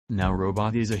NAO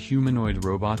Robot is a humanoid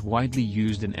robot widely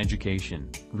used in education,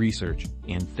 research,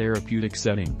 and therapeutic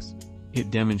settings. It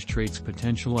demonstrates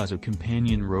potential as a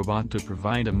companion robot to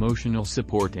provide emotional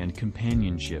support and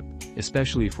companionship,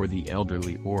 especially for the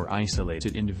elderly or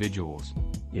isolated individuals.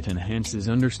 It enhances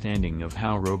understanding of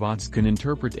how robots can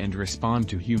interpret and respond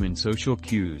to human social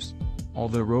cues.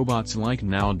 Although robots like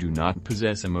NAO do not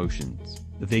possess emotions,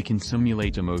 they can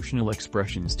simulate emotional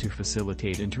expressions to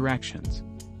facilitate interactions.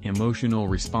 Emotional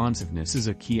responsiveness is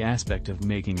a key aspect of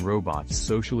making robots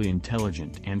socially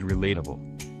intelligent and relatable.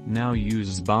 NAO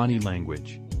uses body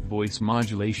language, voice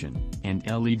modulation, and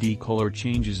LED color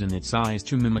changes in its eyes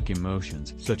to mimic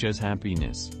emotions such as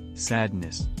happiness,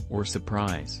 sadness, or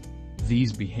surprise.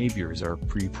 These behaviors are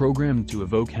pre-programmed to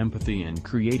evoke empathy and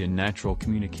create a natural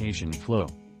communication flow.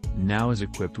 NAO is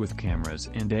equipped with cameras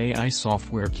and AI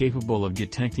software capable of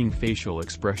detecting facial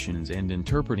expressions and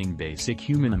interpreting basic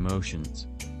human emotions.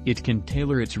 It can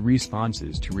tailor its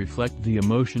responses to reflect the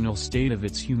emotional state of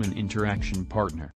its human interaction partner.